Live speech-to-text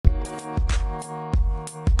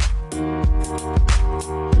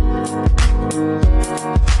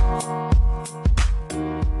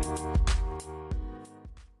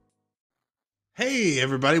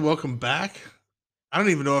Everybody, welcome back. I don't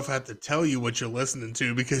even know if I have to tell you what you're listening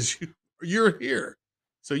to because you're here.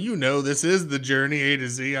 So you know this is the journey A to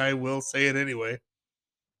Z. I will say it anyway.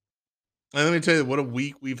 And let me tell you what a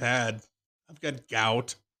week we've had. I've got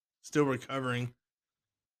gout, still recovering.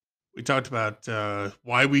 We talked about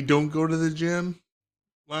why we don't go to the gym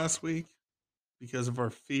last week because of our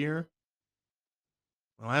fear.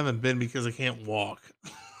 Well, I haven't been because I can't walk.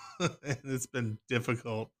 And it's been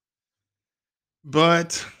difficult.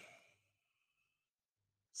 But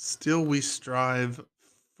still, we strive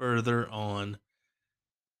further on.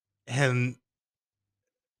 And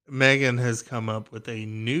Megan has come up with a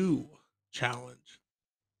new challenge.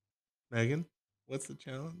 Megan, what's the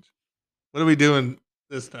challenge? What are we doing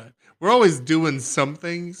this time? We're always doing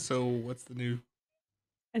something. So what's the new?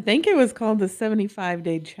 I think it was called the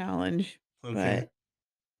 75-day challenge, Okay. but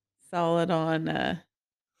saw it on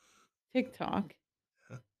TikTok.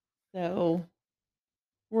 So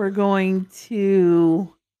we're going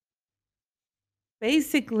to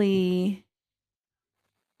basically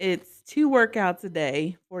it's 2 workouts a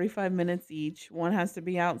day, 45 minutes each. One has to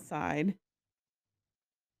be outside.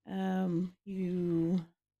 You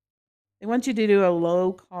they want you to do a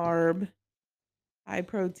low carb, high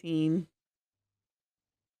protein,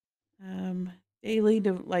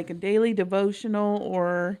 like a daily devotional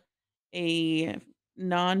or a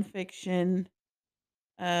nonfiction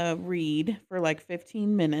read for like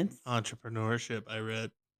 15 minutes. Entrepreneurship, I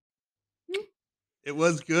read. It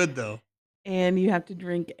was good though. And you have to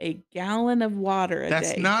drink a gallon of water a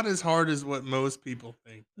That's day. not as hard as what most people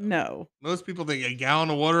think, though. No. Most people think a gallon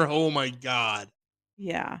of water, oh my God.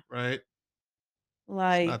 Yeah. Right? It's not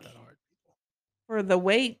Like that hard, people. for the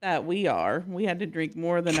weight that we are, we had to drink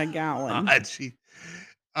more than a gallon. God,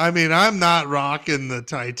 I mean, I'm not rocking the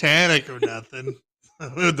Titanic or nothing.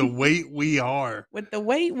 The weight we are. With the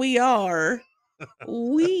weight we are,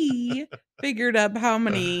 we figured up how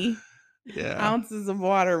many Yeah, ounces of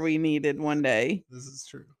water we needed one day. this is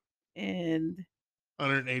true. And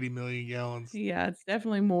 180 million gallons. yeah, it's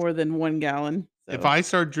definitely more than 1 gallon. If So I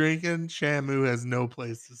start drinking, Shamu has no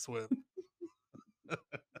place to swim.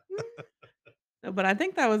 so, but I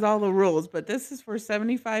think that was all the rules, but this is for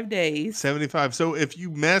 75 days. 75. So if you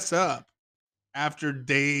mess up after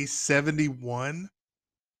day 71,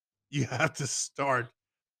 you have to start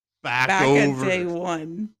back Back at over. day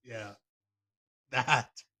 1. Yeah, that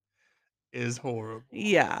is horrible.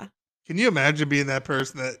 Yeah. Can you imagine being that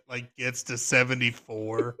person that like gets to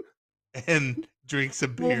 74 and drinks a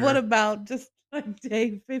Well, what beer? about just like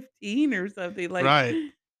day 15 or something? Right.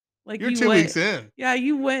 Like You're you 2 went weeks in. yeah,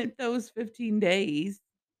 you went those 15 days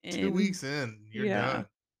 2 and weeks in, you're yeah. done.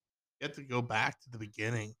 You have to go back to the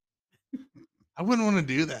beginning. I wouldn't want to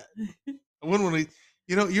do that. I wouldn't want to.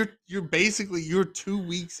 You're basically you're 2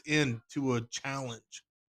 weeks into a challenge.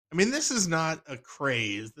 I mean, this is not a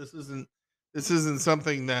craze. This isn't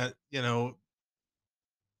something that you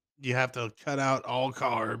have to cut out all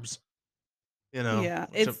carbs. Yeah,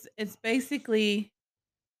 Which it's basically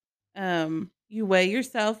you weigh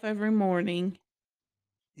yourself every morning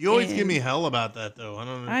you always give me and hell about that though. I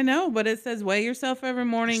don't know. I know, but it says weigh yourself every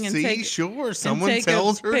morning and See, sure, someone take a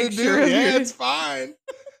tells her to picture do. of Yeah, your it's fine.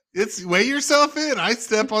 It's weigh yourself in. I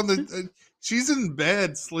step on the. She's in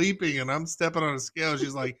bed sleeping, and I'm stepping on a scale.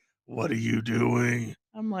 She's like, "What are you doing?"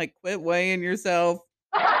 I'm like, quit weighing yourself.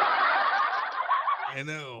 I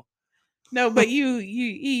know. No, but you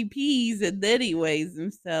eat peas and then he weighs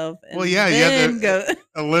himself Well, yeah, and you have then to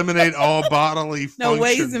go eliminate all bodily no,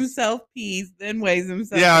 weighs functions. himself peas, then weighs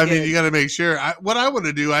himself Yeah, I mean, you again. got to make sure. What I want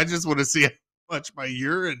to do, I just want to see how much my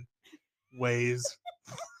urine weighs.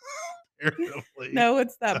 Apparently, No,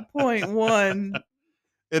 it's that point one.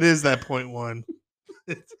 it is that point one.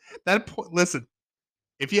 It's that point. Listen,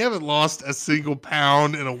 if you haven't lost a single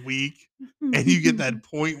pound in a week and you get that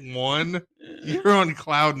point one, you're on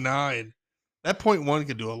cloud nine. That point one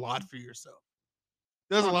can do a lot for yourself.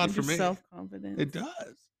 It does a lot for Your me. self-confidence. It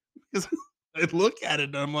does. Because I look at it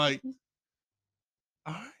and I'm like,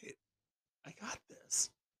 all right, I got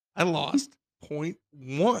this. I lost point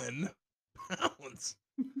 0.1 pounds.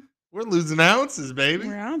 We're losing ounces, baby.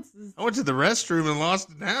 More ounces. I went to the restroom and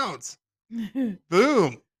lost an ounce.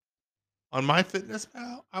 Boom. On my fitness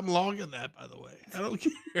pal, I'm logging that, by the way. I don't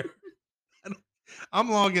care.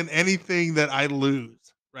 I'm logging anything that I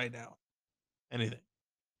lose right now. Anything.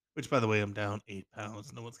 Which, by the way, I'm down 8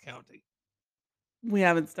 pounds. No one's counting. We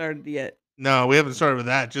haven't started yet. No, we haven't started with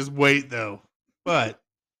that. Just wait, though. But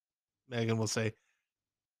Megan will say,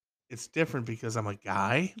 it's different because I'm a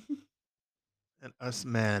guy and us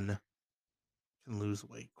men can lose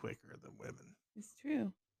weight quicker than women. It's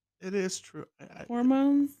true. It is true.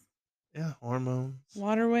 Hormones. Yeah, hormones.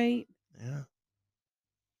 water weight, Yeah.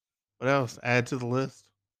 What else? Add to the list.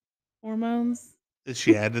 hormones,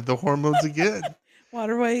 She added the hormones again.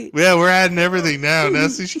 water weight. Yeah, we're adding everything now. Now,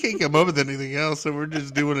 see, she can't come up with anything else, so we're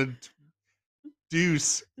just doing a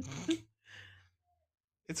deuce.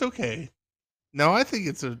 It's okay. No, I think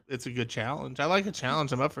it's a good challenge. I like a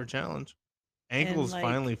challenge. I'm up for a challenge. And Ankle's like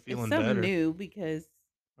finally it's feeling something better. new because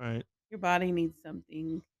Right. your body needs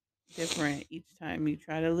something different each time you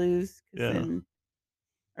try to lose. Because Yeah. then,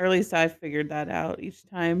 or at least I figured that out each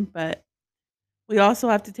time. But we also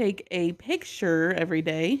have to take a picture every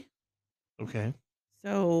day Okay.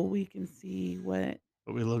 so we can see what.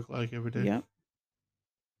 What we look like every day. Yep.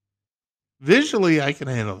 Visually, I can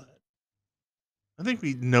handle that. I think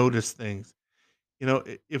we notice things.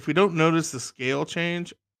 If we don't notice the scale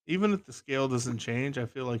change, even if the scale doesn't change, I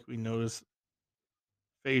feel like we notice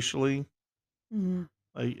facially. Mhm.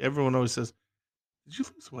 Like everyone always says, "Did you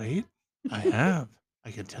lose weight?" I have.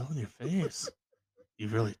 I can tell in your face.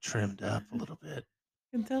 You've really trimmed up a little bit.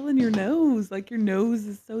 Can tell in your nose, like your nose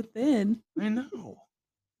is so thin. I know.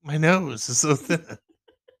 My nose is so thin.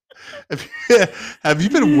 Have you have you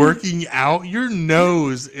been working out? Your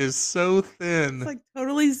nose is so It's thin. like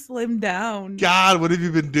totally slimmed down. God, what have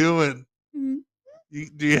you been doing? Mhm.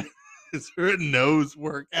 Do you is there a nose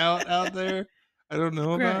workout out there I don't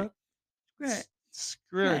know Scratch, about? scratch,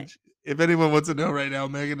 scratch. Scrunch. If anyone wants to know right now,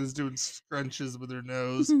 Megan is doing scrunches with her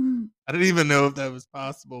nose. I didn't even know if that was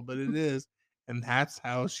possible, but it is. And that's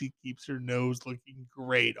how she keeps her nose looking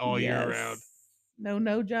great all year round. Yes.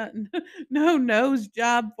 No job no nose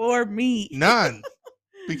job for me. None.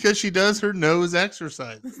 Because she does her nose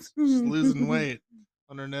exercises. She's losing weight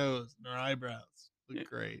on her nose and her eyebrows. Look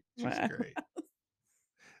great. She's Wow. great.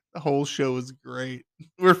 The whole show is great.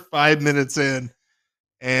 We're 5 minutes in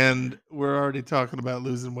and we're already talking about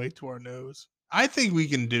losing weight to our nose. I think we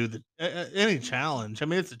can do any challenge. I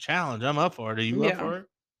mean, it's a challenge. I'm up for it. Are you up Yeah. for it?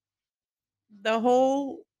 The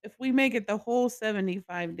whole if we make it the whole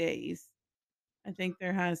 75 days, I think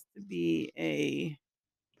there has to be a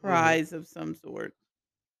Well, prize of some sort.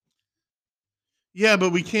 yeah, but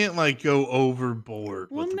we can't like go overboard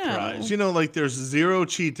Well, with the prize. no. Like there's 0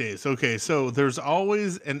 cheat days. Okay, so there's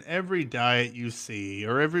always in every diet you see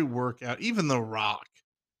or every workout, even The Rock,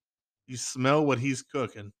 you smell what he's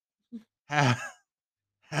cooking, ha-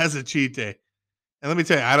 has a cheat day. And let me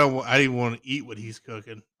tell you, I didn't want to eat what he's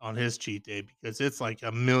cooking on his cheat day because it's like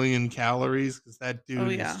 1,000,000 calories because that Oh,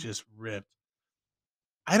 dude is yeah. just ripped.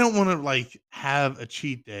 I don't want to like have a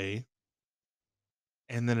cheat day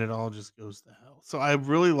and then it all just goes to hell. So I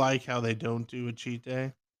really like how they don't do a cheat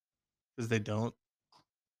day because they don't.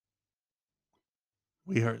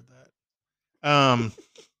 We heard that.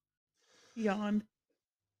 Yawn.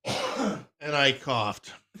 And I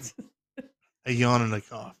coughed. A yawn and a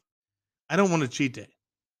cough. I don't want a cheat day.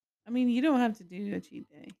 I mean, you don't have to do a cheat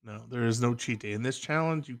day. No, there is no cheat day. In this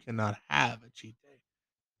challenge, you cannot have a cheat day.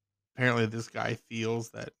 Apparently, this guy feels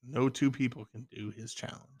that no two people can do his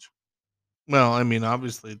challenge. Well, I mean,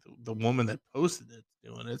 obviously, the woman that posted it's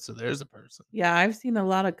doing it, so there's a person. Yeah, I've seen a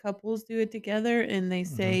lot of couples do it together, and they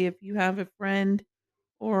Mhm. say if you have a friend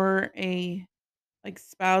or a, like,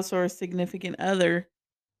 spouse or a significant other,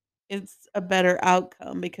 it's a better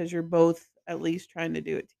outcome because you're both at least trying to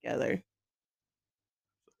do it together.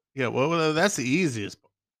 Yeah, well, that's the easiest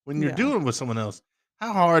part. When you're Yeah. doing it with someone else,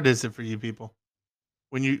 how hard is it for you people?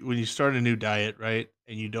 When you start a new diet, right,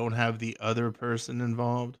 and you don't have the other person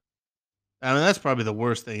involved? I mean, that's probably the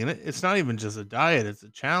worst thing, and it's not even just a diet, it's a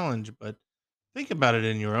challenge, but think about it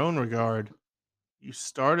in your own regard. You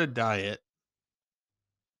start a diet,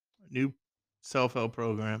 a new self-help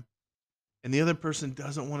program, and the other person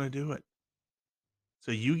doesn't wanna do it.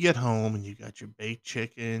 So you get home and you got your baked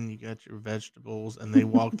chicken, you got your vegetables, and they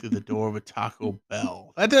walk through the door with Taco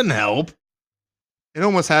Bell. That doesn't help. It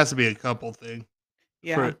almost has to be a couple thing for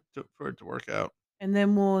Yeah. it to work out. And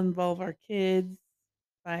then we'll involve our kids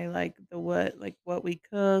by, like, what we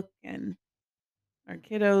cook, and our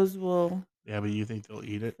kiddos will Yeah, but you think they'll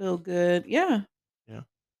eat it? feel good. Yeah. Yeah.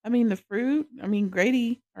 I mean, the fruit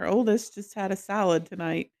Grady, our oldest, just had a salad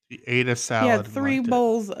tonight. He ate a He had salad and 3 liked it.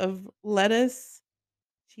 bowls of lettuce,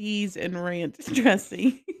 cheese, and ranch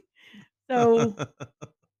dressing. So,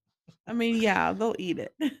 I mean, yeah, they'll eat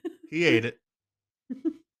it. He ate it.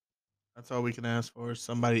 That's all we can ask for is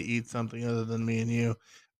somebody eat something other than me and you.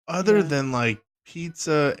 Other Yeah. than, like,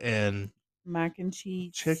 pizza and Mac and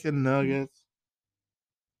cheese. chicken nuggets.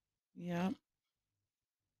 Yep.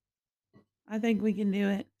 I think we can do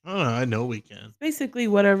it. I don't know, I know we can. It's basically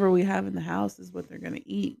whatever we have in the house is what they're gonna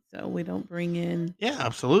eat, so we don't bring in, Yeah,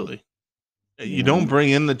 absolutely. you You don't know. bring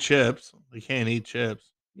in the chips. They can't eat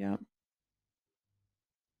chips. Yep.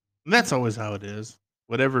 And that's always how it is.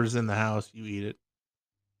 Whatever's in the house, you eat it.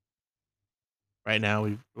 Right now,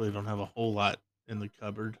 we really don't have a whole lot in the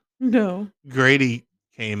cupboard. No. Grady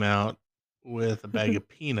came out with a bag of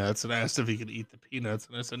peanuts and asked if he could eat the peanuts,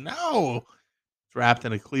 and I said, "No." It's wrapped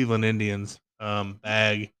in a Cleveland Indians, bag.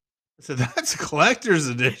 I said, "That's a collector's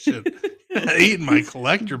edition. Eating my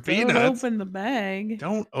collector Don't peanuts. open the bag.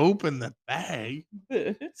 Don't open the bag."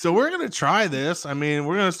 So we're gonna try this. I mean,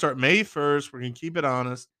 we're gonna start May 1st. We're gonna keep it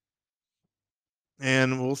honest,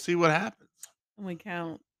 and we'll see what happens. And we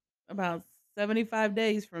count about 75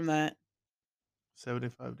 days from that.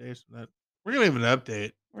 75 days from that. We're gonna leave an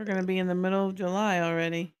update. We're gonna be in the middle of July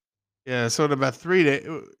already. Yeah, so in about 3 days,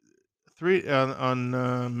 3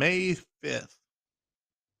 on May 5th,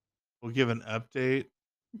 we'll give an update,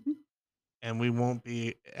 Mhm. and we won't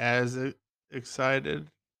be as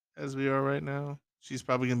excited as we are right now. She's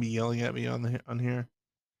probably gonna be yelling at me on here,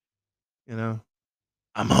 you know,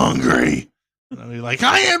 "I'm hungry," and I'll be like,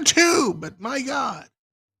 "I am too, but my god."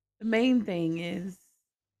 The main thing is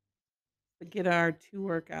to get our 2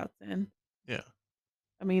 workouts in. Yeah.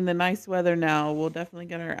 I mean, the nice weather now, we'll definitely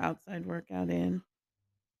get our outside workout in,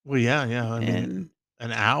 Well, yeah, yeah. I mean, and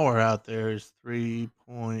an hour out there is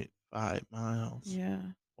 3.5 miles yeah,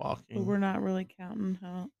 but walking. we're not really counting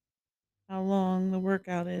how long the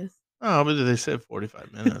workout is. Oh, but they said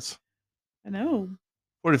 45 minutes. I know,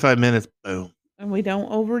 45 minutes, boom. and we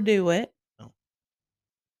don't overdo it. No.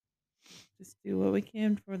 Just do what we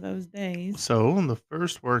can for those days. So on the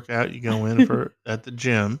first workout, you go in for at the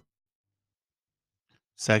gym.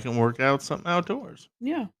 Second workout, something outdoors.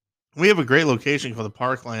 Yeah, We have a great location called the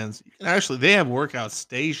Parklands. You can actually they have workout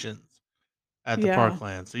stations at the yeah,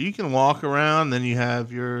 Parklands. So you can walk around, then you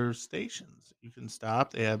have your stations. You can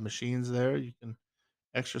stop. They have machines there you can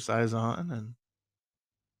exercise on, and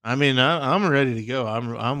I mean, I'm ready to go.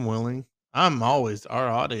 I'm willing. I'm always our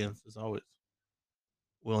audience is always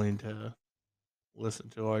willing to listen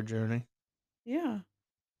to our journey. yeah.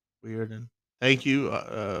 Weird, and thank you,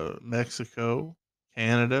 Mexico,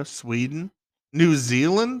 Canada, Sweden, New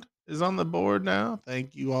Zealand is on the board now.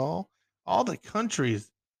 Thank you all the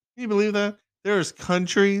countries. Can you believe that there's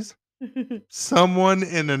countries? Someone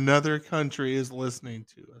in another country is listening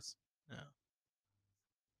to us. Yeah,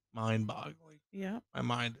 mind-boggling. Yeah. My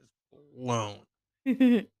mind is blown.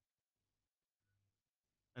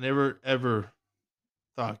 I never ever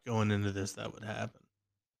thought going into this that would happen.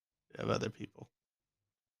 You have other people.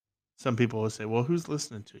 Some people would say, "Well, who's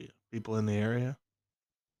listening to you? People in the area?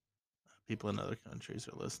 People in other countries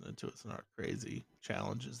are listening to us and our crazy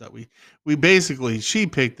challenges that we basically she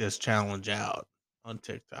picked this challenge out on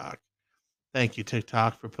TikTok. Thank you,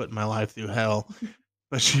 TikTok, for putting my life through hell.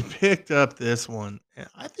 But she picked up this one, and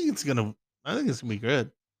I think it's gonna be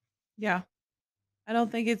good. Yeah. I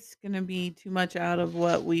don't think it's gonna be too much out of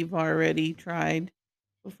what we've already tried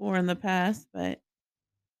before in the past, but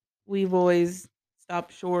we've always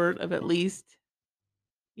stopped short of at least,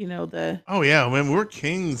 the Oh yeah, I mean we're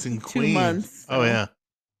kings and 2 queens. months, Oh so yeah.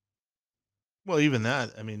 Well, even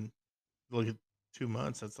that, I mean, look at 2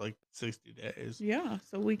 months. That's like 60 days. yeah,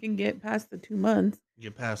 so we can get past the 2 months,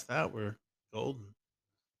 Get past that, we're golden.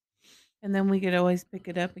 and then we could always pick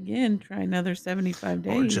it up again, try another 75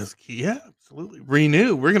 Or days. just yeah, absolutely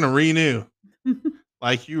renew. We're gonna renew.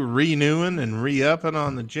 Like you renewing and re-upping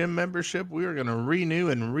on the gym membership, we are gonna renew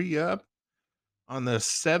and re-up on the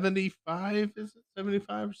 75. Is it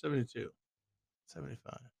 75 or 72?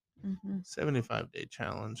 75. Mhm. 75-day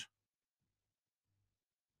challenge.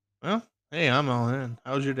 Well, hey, I'm all in.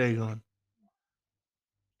 How's your day going?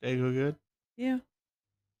 Day go good? Yeah,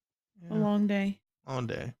 a Yeah, long day. long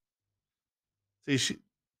day. See,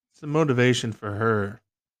 it's a motivation for her.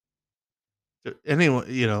 Anyone,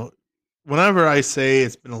 whenever I say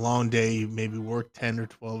it's been a long day, you maybe work 10 or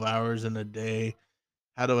 12 hours in a day.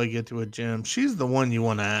 How do I get to a gym? She's the one you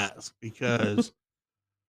want to ask because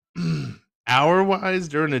hour wise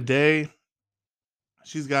during the day,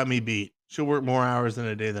 she's got me beat. She'll work more hours in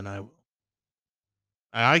a day than I will.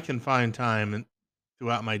 I can find time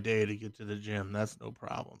throughout my day to get to the gym. That's no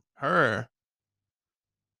problem.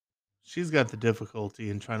 She's got the difficulty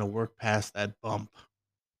in trying to work past that bump.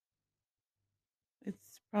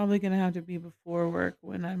 It's probably gonna have to be before work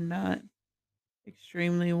when I'm not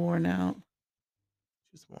extremely worn out.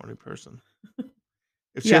 She's a morning person.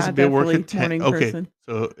 If she has Yeah, to be at work definitely at 10, morning okay. person.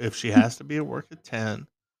 So if she has to be at work at 10,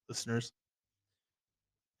 listeners,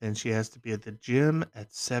 then she has to be at the gym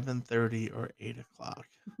at 7:30 or 8 o'clock.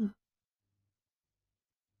 And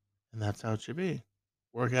that's how it should be.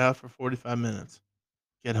 Work out for 45 minutes.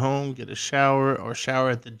 Get home, get a shower or shower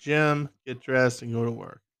at the gym, get dressed, and go to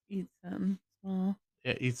work. Eat something small.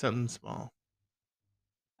 Yeah, eat something small.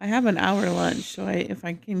 I have an hour lunch, so if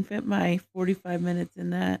I can fit my 45 minutes in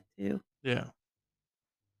that too. Yeah.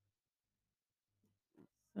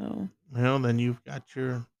 So, Well, then you've got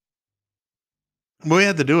your. We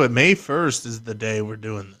had to do it. May 1st is the day we're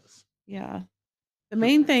doing this. yeah. The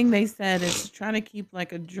main thing they said is to try to keep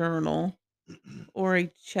like a journal or a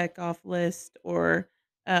check off list or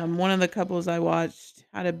one of the couples I watched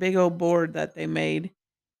had a big old board that they made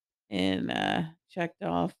and checked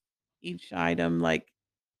off each item like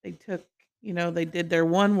they took, they did their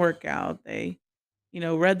one workout. They,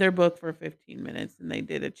 read their book for 15 minutes and they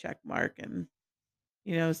did a check mark and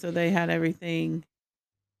so they had everything.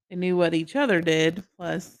 They knew what each other did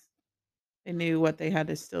plus they knew what they had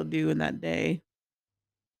to still do in that day.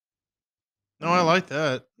 No, I So, like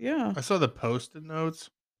that. yeah. I saw the Post-it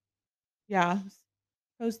notes. Yeah.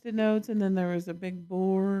 Post-it notes and then there was a big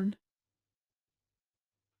board.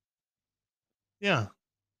 Yeah.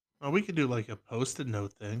 Well, we could do like a Post-it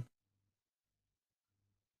note thing.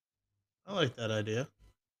 I like that idea.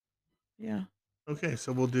 Yeah. Okay,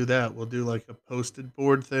 so we'll do that. We'll do like a posted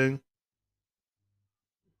board thing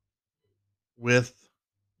with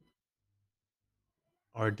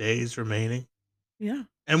our days remaining, Yeah.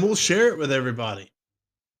 and we'll share it with everybody.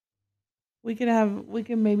 We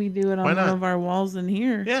can maybe do it Why on one not? of our walls in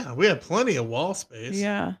here. Yeah, we have plenty of wall space.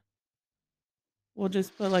 Yeah. We'll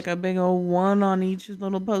just put like a big old one on each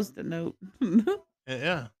little post-it note.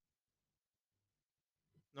 Yeah.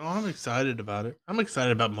 No, I'm excited about it. I'm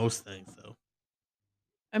excited about most things, though.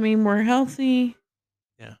 I mean, we're healthy.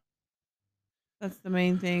 Yeah. That's the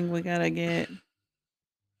main thing. We gotta get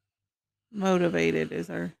motivated is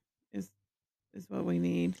is what we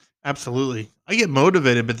need. Absolutely. I get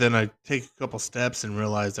motivated, but then I take a couple steps and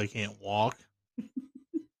realize I can't walk.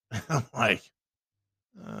 I'm like,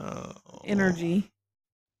 oh. Energy.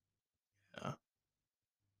 Yeah.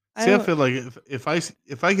 See, I I feel like if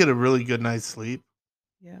I get a really good night's sleep,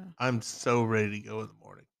 yeah. I'm so ready to go in the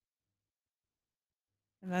morning.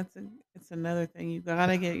 And it's another thing. You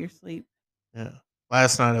gotta get your sleep. Yeah.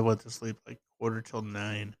 Last night I went to sleep like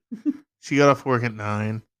 8:45. She got off work at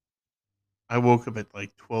 9. I woke up at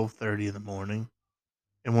like 12:30 in the morning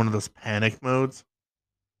in one of those panic modes.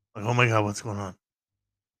 Like, oh my god, what's going on?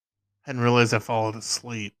 Hadn't realized I fallen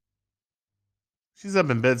asleep. She's up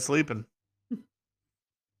in bed sleeping.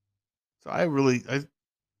 So I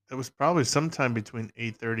it was probably sometime between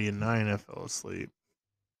 8:30 and 9 I fell asleep.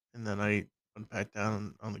 And then I went back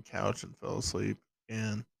down on the couch and fell asleep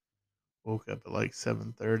and woke up at like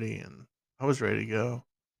 7:30 and I was ready to go.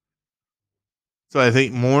 So I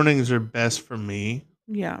think mornings are best for me.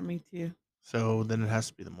 Yeah, me too. So then it has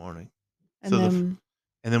to be the morning. And So then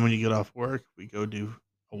and then when you get off work, we go do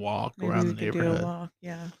a walk maybe around we the could do a neighborhood. walk.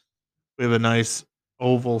 Yeah. We have a nice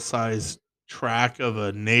oval sized track of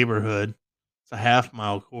a neighborhood. It's a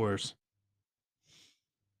half-mile course.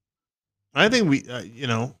 I think we,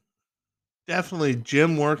 definitely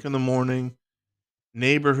gym work in the morning,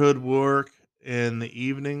 neighborhood work in the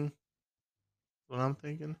evening. What I'm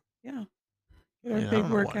thinking. Yeah. Get our Yeah, I big don't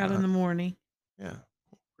know why workout in not. the morning. Yeah,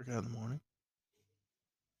 work out in the morning.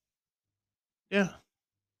 Yeah,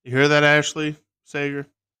 you hear that, Ashley Sager?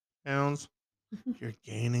 Hounds, you're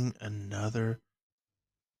gaining another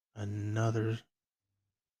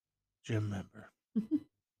gym member.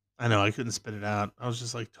 I know I couldn't spit it out. I was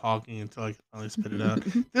just like talking until I could finally spit it out.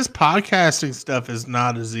 This podcasting stuff is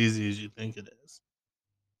not as easy as you think it is.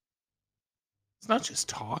 It's not just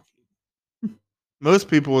talking. Most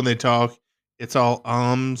people when they talk, it's all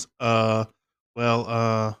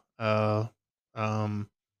well, um,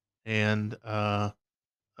 and uh.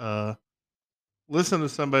 Listen to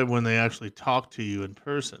somebody when they actually talk to you in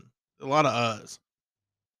person. A lot of us.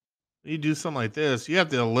 When you do something like this, you have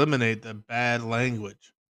to eliminate the bad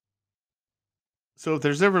language. So if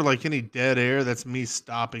there's ever like any dead air, that's me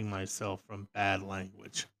stopping myself from bad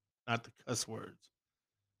language. Not the cuss words,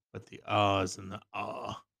 but the ahs and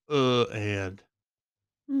the and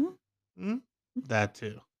Mhm. mm, that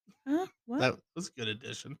too. Huh? What? That was a good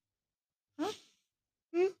addition. Huh?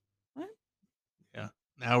 Mm, What? yeah.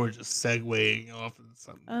 Now we're just segueing off into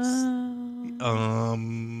something.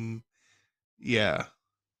 Um. Yeah.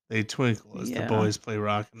 They twinkle as the Yeah. boys play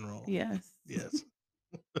rock and roll. Yes. Yes.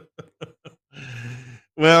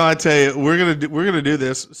 Well, I tell you, we're gonna do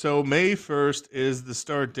this. So May 1st is the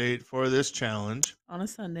start date for this challenge On a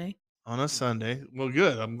Sunday. on a Sunday. Well,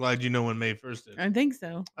 good. I'm glad you know when May 1st is. I think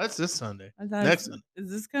so. That's this Sunday. I thought Next Sunday.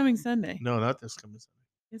 is this coming Sunday? No, not this coming Sunday.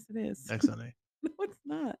 Yes, it is. Next Sunday. No, it's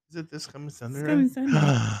not. Is it this coming Sunday? It's Right? coming Sunday.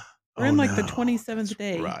 We're Oh in like the no, 27th that's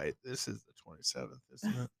day. right. This is the 27th,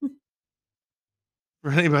 isn't it?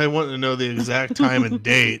 For anybody wanting to know the exact time and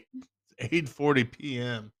date, it's 8:40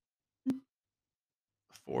 p.m.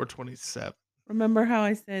 4:27. Remember how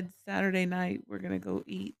I said Saturday night we're gonna go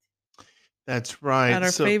eat That's right. at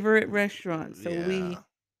our So favorite restaurant, so we yeah,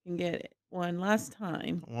 can get one last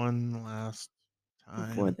time one last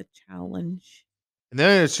before time. the challenge. And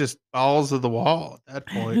then it's just balls of the wall at that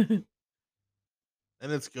point. Then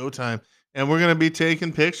it's go time. And we're gonna be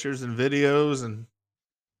taking pictures and videos and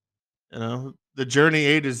the Journey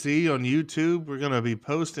A to Z on YouTube. We're gonna be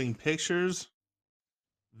posting pictures,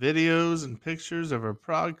 videos, and pictures of our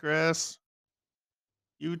progress.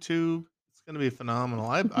 YouTube. It's gonna be phenomenal.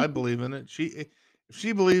 I believe in it. If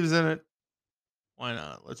she believes in it, why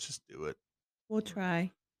not? Let's just do it. We'll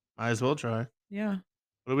try. Might as well try. Yeah.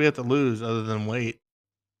 What do we have to lose other than weight?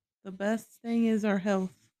 The best thing is our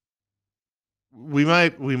health. We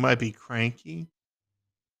might be cranky.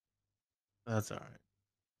 That's all right.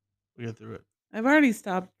 We get through it. I've already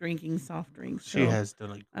stopped drinking soft drinks, She so has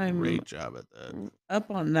done a I'm great job at that. up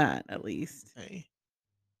on that at least. Hey.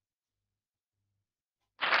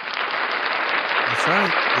 That's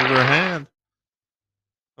right. Give her a hand.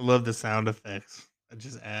 I love the sound effects. I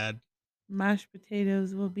just add. Mashed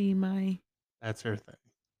potatoes will be my That's her thing.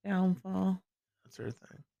 downfall. That's her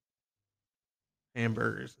thing.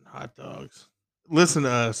 Hamburgers and hot dogs. Listen to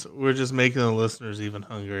us. We're just making the listeners even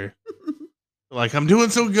hungrier. Like, I'm doing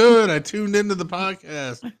so good. I tuned into the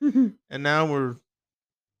podcast. And now we're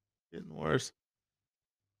getting worse.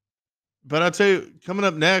 But I'll tell you, coming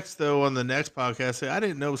up next, though, on the next podcast, I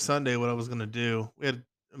didn't know Sunday what I was going to do. We had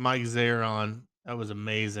Mike Zaire on. That was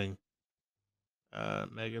amazing.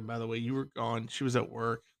 Megan, by the way, you were gone. She was at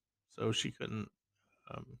work, so she couldn't.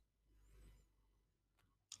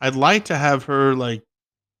 I'd like to have her, like,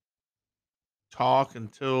 talk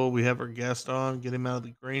until we have our guest on, get him out of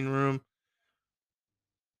the green room.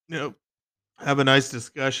 Have a nice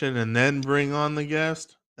discussion and then bring on the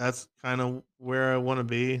guest. That's kind of where I want to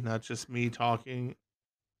be, not just me talking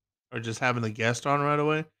or just having the guest on right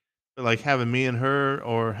away, but like having me and her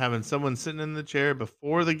or having someone sitting in the chair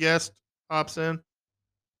before the guest pops in.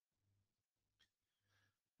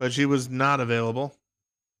 But she was not available.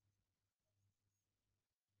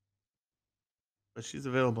 But she's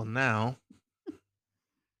available now.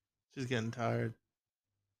 She's getting tired.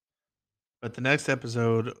 But the next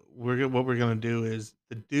episode, what we're gonna do is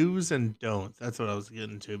the do's and don'ts. That's what I was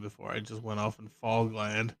getting to before I just went off in fog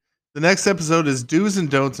land. The next episode is do's and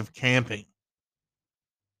don'ts of camping.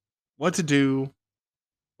 What to do,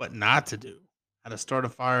 what not to do, how to start a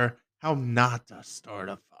fire, how not to start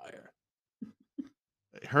a fire.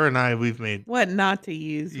 Her and I, we've made What not to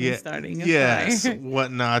use when starting a yes, fire.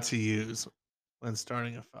 what not to use when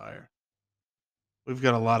starting a fire. We've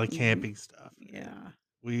got a lot of camping stuff. Yeah.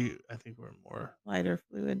 I think we're more Lighter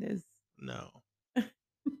fluid is no.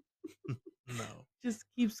 No. just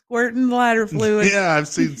keep squirting lighter fluid. Yeah, I've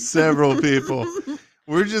seen several people.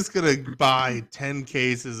 We're just gonna buy 10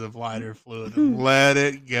 cases of lighter fluid and let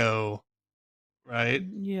it go. Right?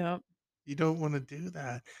 Yep. You don't want to do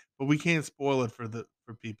that. But we can't spoil it for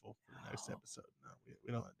people for the next episode. No,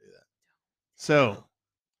 we don't want to do that. So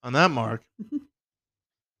on that mark,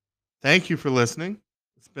 thank you for listening.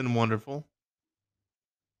 It's been wonderful.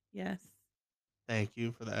 Yes. Thank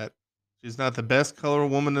you for that. She's not the best color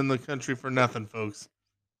woman in the country for nothing, folks.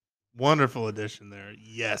 Wonderful addition there.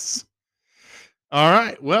 Yes. All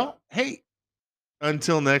right. Well, hey,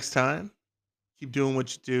 until next time, keep doing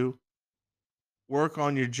what you do. Work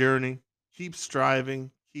on your journey. Keep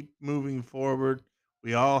striving. Keep moving forward.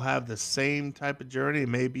 We all have the same type of journey. It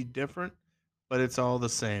may be different, but it's all the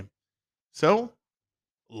same. So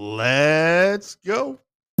let's go.